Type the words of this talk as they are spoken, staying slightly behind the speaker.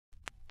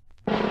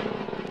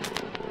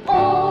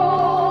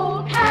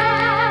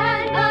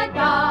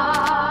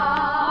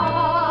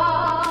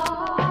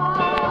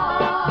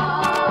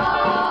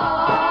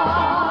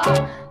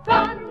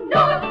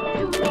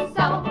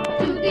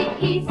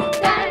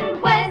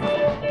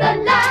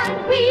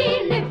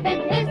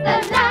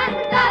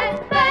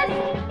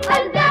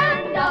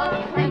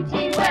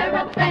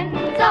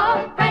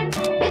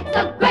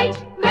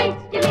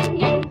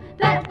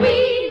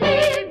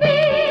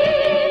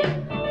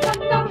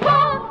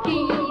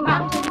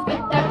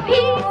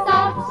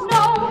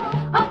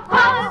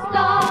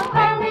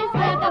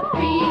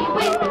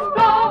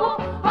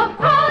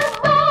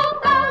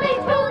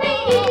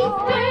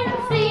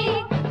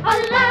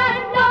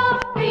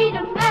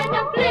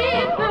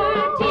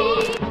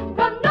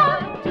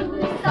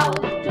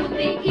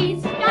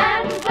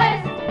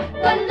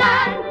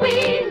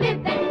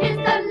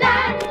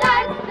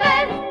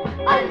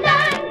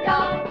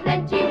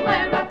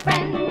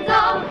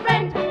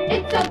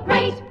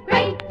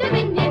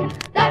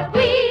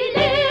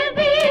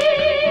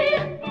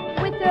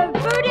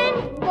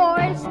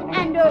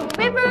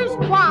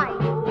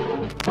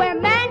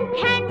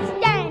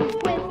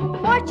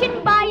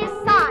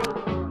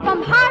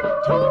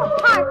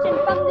of heart and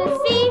from the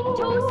sea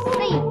to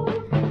sea,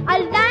 a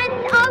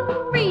land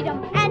of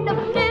freedom and of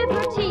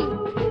liberty.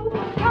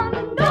 From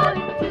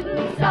north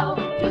to south,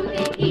 to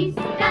the east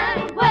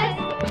and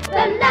west,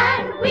 the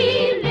land we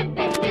live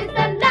in is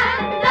the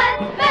land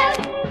that's best.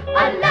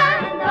 A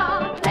land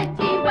of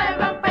plenty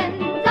where our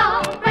friends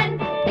are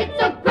friends.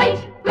 It's a great,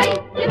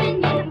 great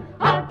dominion,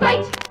 a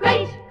great,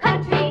 great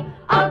country,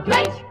 a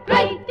great,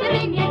 great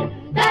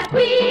dominion that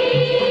we